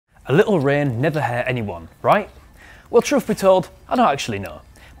A little rain never hurt anyone, right? Well, truth be told, I don't actually know.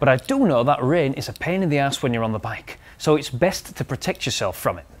 But I do know that rain is a pain in the ass when you're on the bike, so it's best to protect yourself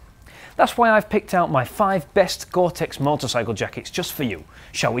from it. That's why I've picked out my 5 best GORE-TEX motorcycle jackets just for you.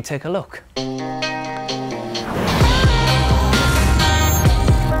 Shall we take a look?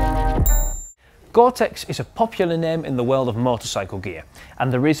 GORE-TEX is a popular name in the world of motorcycle gear,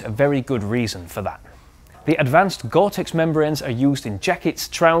 and there is a very good reason for that. The advanced GORE-TEX membranes are used in jackets,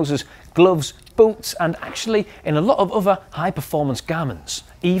 trousers, gloves, boots, and actually in a lot of other high-performance garments,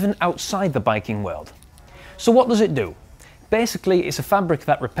 even outside the biking world. So what does it do? Basically, it's a fabric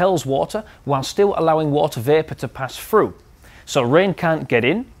that repels water while still allowing water vapour to pass through. So rain can't get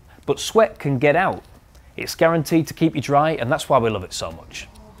in, but sweat can get out. It's guaranteed to keep you dry, and that's why we love it so much.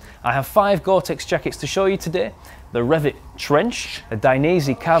 I have 5 GORE-TEX jackets to show you today: the Rev'it Trench, the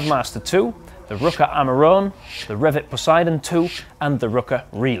Dainese Cavemaster 2, the Rukka Amarone, the Rev'it Poseidon 2, and the Rukka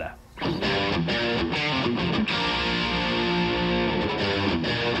Realer.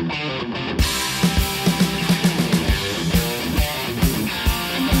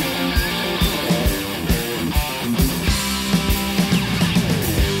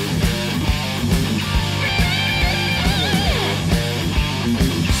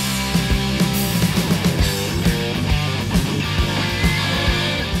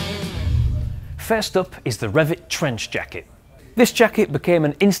 First up is the Rev'it Trench jacket. This jacket became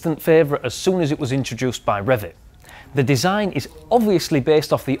an instant favourite as soon as it was introduced by Rev'it. The design is obviously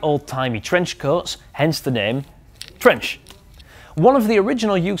based off the old-timey trench coats, hence the name Trench. One of the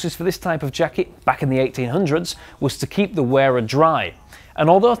original uses for this type of jacket back in the 1800s was to keep the wearer dry. And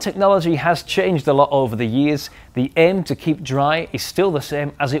although technology has changed a lot over the years, the aim to keep dry is still the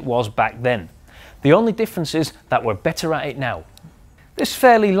same as it was back then. The only difference is that we're better at it now. This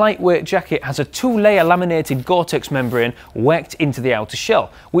fairly lightweight jacket has a 2-layer laminated GORE-TEX membrane worked into the outer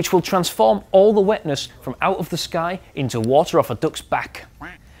shell, which will transform all the wetness from out of the sky into water off a duck's back.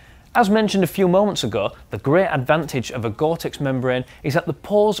 As mentioned a few moments ago, the great advantage of a GORE-TEX membrane is that the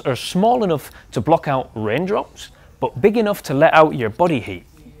pores are small enough to block out raindrops, but big enough to let out your body heat.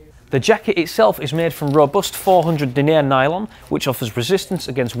 The jacket itself is made from robust 400 denier nylon, which offers resistance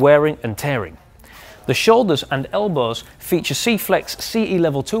against wearing and tearing. The shoulders and elbows feature C-Flex CE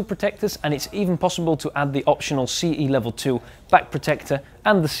Level 2 protectors, and it's even possible to add the optional CE Level 2 back protector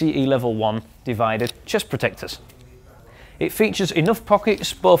and the CE Level 1 divided chest protectors. It features enough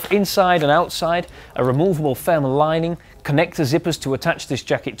pockets both inside and outside, a removable thermal lining, connector zippers to attach this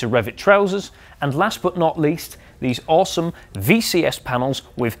jacket to Rev'it trousers, and last but not least, these awesome VCS panels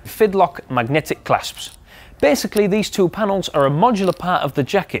with Fidlock magnetic clasps. Basically, these 2 panels are a modular part of the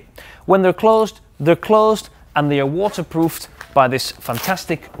jacket. When they're closed, and they are waterproofed by this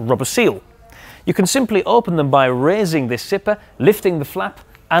fantastic rubber seal. You can simply open them by raising this zipper, lifting the flap,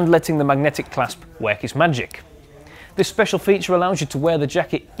 and letting the magnetic clasp work its magic. This special feature allows you to wear the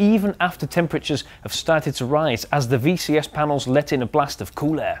jacket even after temperatures have started to rise, as the VCS panels let in a blast of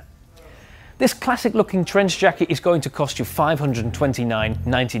cool air. This classic looking trench jacket is going to cost you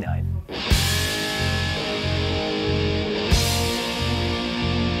 $529.99.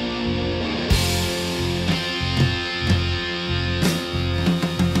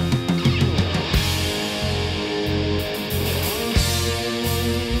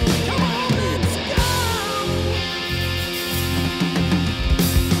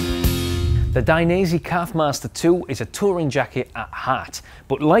 The Dainese Cavemaster 2 is a touring jacket at heart,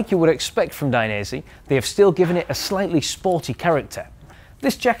 but like you would expect from Dainese, they have still given it a slightly sporty character.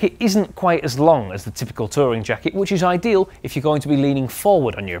 This jacket isn't quite as long as the typical touring jacket, which is ideal if you're going to be leaning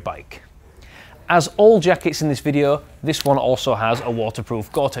forward on your bike. As all jackets in this video, this one also has a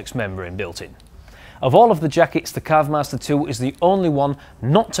waterproof GORE-TEX membrane built in. Of all of the jackets, the Cavemaster 2 is the only one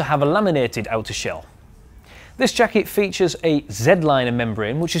not to have a laminated outer shell. This jacket features a Z-liner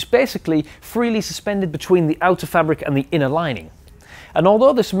membrane, which is basically freely suspended between the outer fabric and the inner lining. And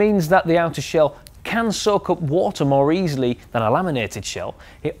although this means that the outer shell can soak up water more easily than a laminated shell,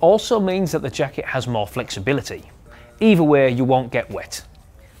 it also means that the jacket has more flexibility. Either way, you won't get wet.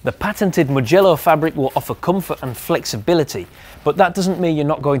 The patented Mugello fabric will offer comfort and flexibility, but that doesn't mean you're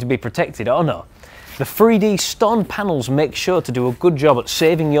not going to be protected, oh no. The 3D stone panels make sure to do a good job at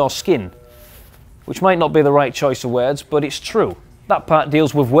saving your skin, which might not be the right choice of words, but it's true. That part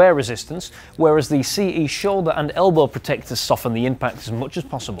deals with wear resistance, whereas the CE shoulder and elbow protectors soften the impact as much as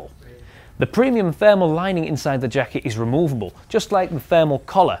possible. The premium thermal lining inside the jacket is removable, just like the thermal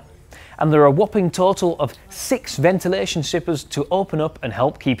collar, and there are a whopping total of 6 ventilation zippers to open up and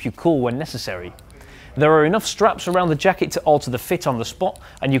help keep you cool when necessary. There are enough straps around the jacket to alter the fit on the spot,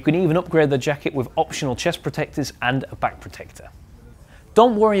 and you can even upgrade the jacket with optional chest protectors and a back protector.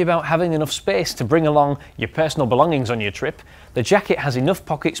 Don't worry about having enough space to bring along your personal belongings on your trip. The jacket has enough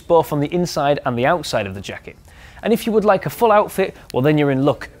pockets both on the inside and the outside of the jacket. And if you would like a full outfit, well then you're in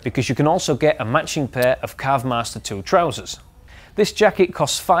luck, because you can also get a matching pair of Carvemaster 2 trousers. This jacket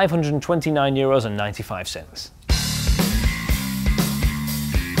costs €529.95.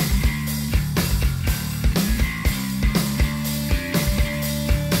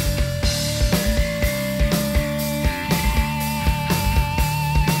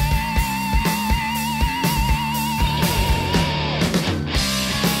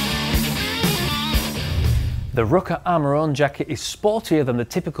 The Rukka Armor-On jacket is sportier than the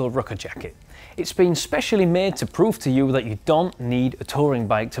typical Rukka jacket. It's been specially made to prove to you that you don't need a touring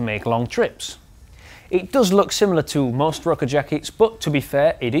bike to make long trips. It does look similar to most Rukka jackets, but to be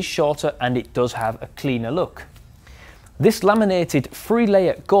fair, it is shorter and it does have a cleaner look. This laminated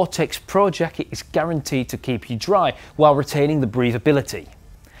 3-layer GORE-TEX Pro jacket is guaranteed to keep you dry while retaining the breathability.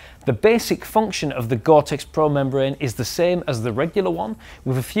 The basic function of the GORE-TEX Pro membrane is the same as the regular one,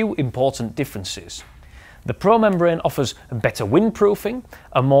 with a few important differences. The Pro membrane offers better windproofing,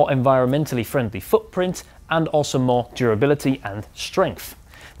 a more environmentally friendly footprint, and also more durability and strength.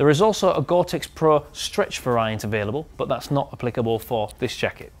 There is also a GORE-TEX Pro stretch variant available, but that's not applicable for this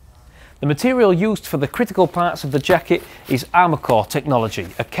jacket. The material used for the critical parts of the jacket is Armorcore technology,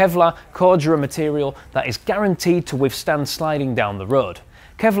 a Kevlar Cordura material that is guaranteed to withstand sliding down the road.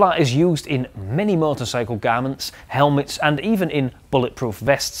 Kevlar is used in many motorcycle garments, helmets, and even in bulletproof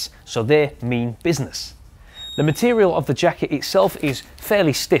vests, so they mean business. The material of the jacket itself is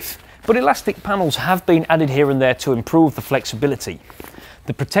fairly stiff, but elastic panels have been added here and there to improve the flexibility.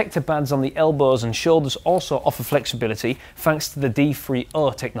 The protector pads on the elbows and shoulders also offer flexibility thanks to the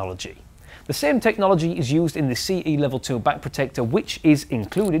D3O technology. The same technology is used in the CE Level 2 back protector, which is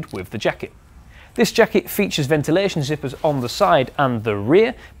included with the jacket. This jacket features ventilation zippers on the side and the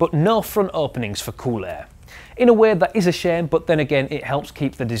rear, but no front openings for cool air. In a way that is a shame, but then again it helps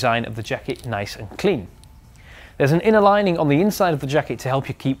keep the design of the jacket nice and clean. There's an inner lining on the inside of the jacket to help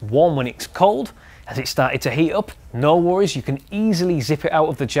you keep warm when it's cold. Has it started to heat up? No worries, you can easily zip it out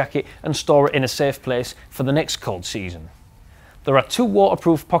of the jacket and store it in a safe place for the next cold season. There are 2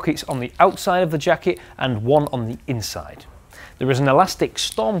 waterproof pockets on the outside of the jacket and 1 on the inside. There is an elastic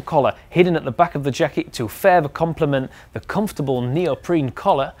storm collar hidden at the back of the jacket to further complement the comfortable neoprene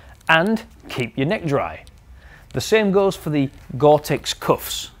collar and keep your neck dry. The same goes for the GORE-TEX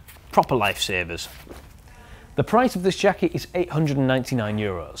cuffs, proper lifesavers. The price of this jacket is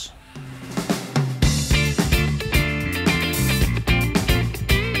 €899.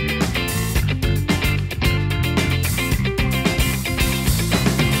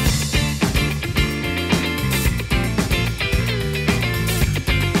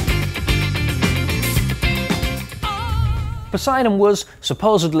 Poseidon was,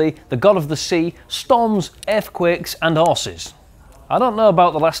 supposedly, the god of the sea, storms, earthquakes and horses. I don't know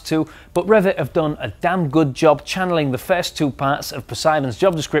about the last 2, but Rev'it have done a damn good job channeling the first 2 parts of Poseidon's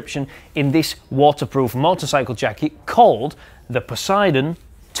job description in this waterproof motorcycle jacket called the Poseidon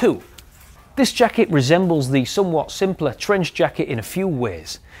 2. This jacket resembles the somewhat simpler trench jacket in a few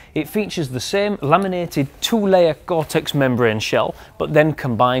ways. It features the same laminated 2-layer GORE-TEX membrane shell, but then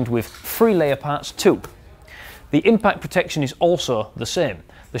combined with 3-layer parts too. The impact protection is also the same.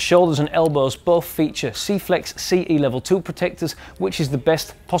 The shoulders and elbows both feature C-Flex CE Level 2 protectors, which is the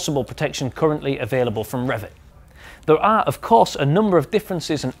best possible protection currently available from Rev'it. There are, of course, a number of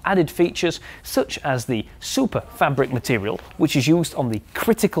differences and added features, such as the super fabric material, which is used on the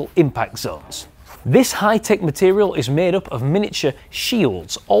critical impact zones. This high-tech material is made up of miniature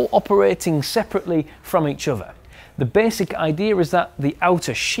shields, all operating separately from each other. The basic idea is that the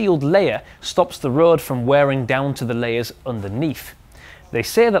outer shield layer stops the road from wearing down to the layers underneath. They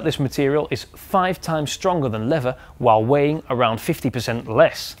say that this material is 5 times stronger than leather while weighing around 50%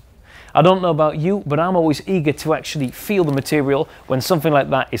 less. I don't know about you, but I'm always eager to actually feel the material when something like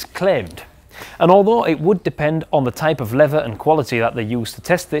that is claimed. And although it would depend on the type of leather and quality that they use to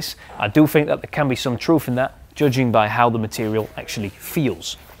test this, I do think that there can be some truth in that, judging by how the material actually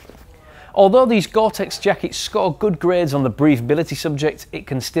feels. Although these GORE-TEX jackets score good grades on the breathability subject, it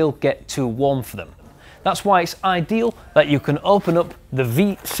can still get too warm for them. That's why it's ideal that you can open up the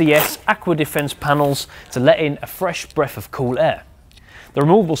VCS Aqua Defense panels to let in a fresh breath of cool air. The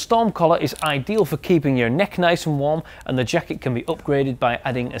removable storm collar is ideal for keeping your neck nice and warm, and the jacket can be upgraded by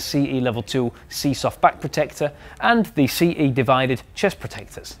adding a CE Level 2 C-Soft back protector and the CE divided chest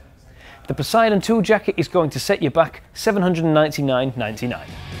protectors. The Poseidon 2 jacket is going to set you back $799.99.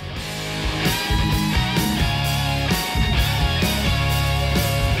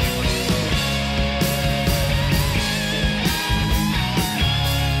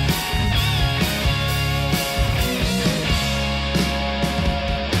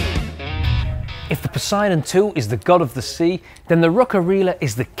 If Poseidon 2 is the god of the sea, then the Rukka Realer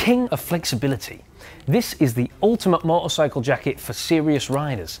is the king of flexibility. This is the ultimate motorcycle jacket for serious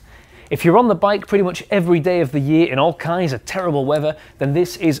riders. If you're on the bike pretty much every day of the year in all kinds of terrible weather, then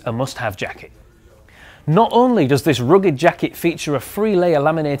this is a must-have jacket. Not only does this rugged jacket feature a 3-layer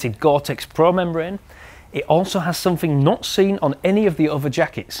laminated GORE-TEX Pro membrane, it also has something not seen on any of the other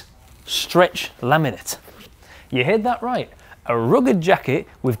jackets: stretch laminate. You heard that right, a rugged jacket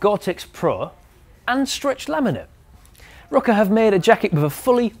with GORE-TEX Pro and stretch laminate. Rukka have made a jacket with a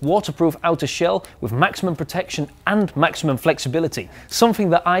fully waterproof outer shell with maximum protection and maximum flexibility,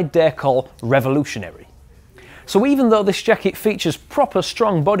 something that I dare call revolutionary. So even though this jacket features proper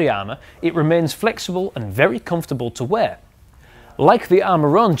strong body armour, it remains flexible and very comfortable to wear. Like the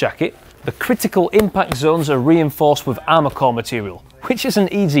Armor-Own jacket, the critical impact zones are reinforced with armour core material, which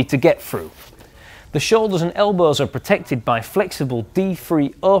isn't easy to get through. The shoulders and elbows are protected by flexible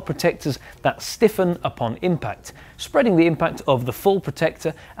D3O protectors that stiffen upon impact, spreading the impact over the full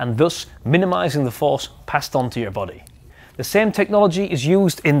protector and thus minimising the force passed on to your body. The same technology is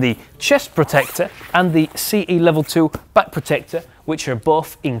used in the chest protector and the CE Level 2 back protector, which are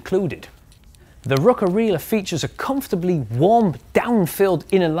both included. The Rukka Realer features a comfortably warm down-filled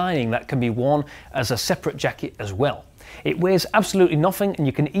inner lining that can be worn as a separate jacket as well. It weighs absolutely nothing and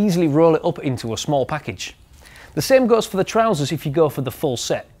you can easily roll it up into a small package. The same goes for the trousers if you go for the full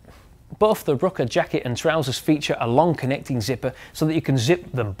set. Both the Rukka jacket and trousers feature a long connecting zipper so that you can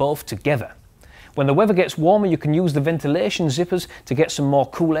zip them both together. When the weather gets warmer, you can use the ventilation zippers to get some more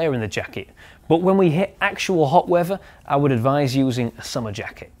cool air in the jacket. But when we hit actual hot weather, I would advise using a summer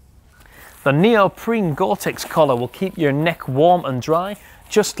jacket. The neoprene GORE-TEX collar will keep your neck warm and dry,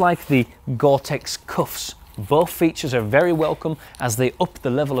 just like the GORE-TEX cuffs. Both features are very welcome as they up the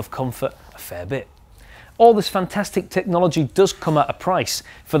level of comfort a fair bit. All this fantastic technology does come at a price.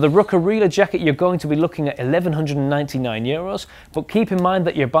 For the Rukka Realer jacket, you're going to be looking at €1,199, but keep in mind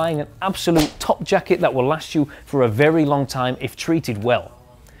that you're buying an absolute top jacket that will last you for a very long time if treated well.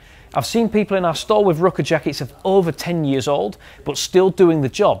 I've seen people in our store with Rukka jackets of over 10 years old, but still doing the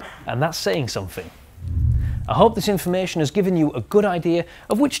job, and that's saying something. I hope this information has given you a good idea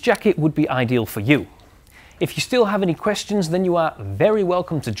of which jacket would be ideal for you. If you still have any questions, then you are very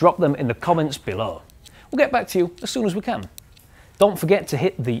welcome to drop them in the comments below. We'll get back to you as soon as we can. Don't forget to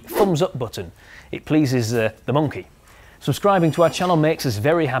hit the thumbs up button. It pleases the monkey. Subscribing to our channel makes us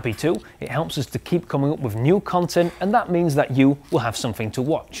very happy too. It helps us to keep coming up with new content, and that means that you will have something to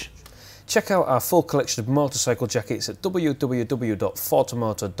watch. Check out our full collection of motorcycle jackets at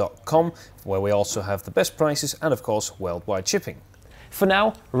www.FortaMoto.com, where we also have the best prices and of course worldwide shipping. For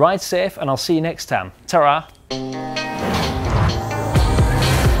now, ride safe and I'll see you next time. Ta-ra!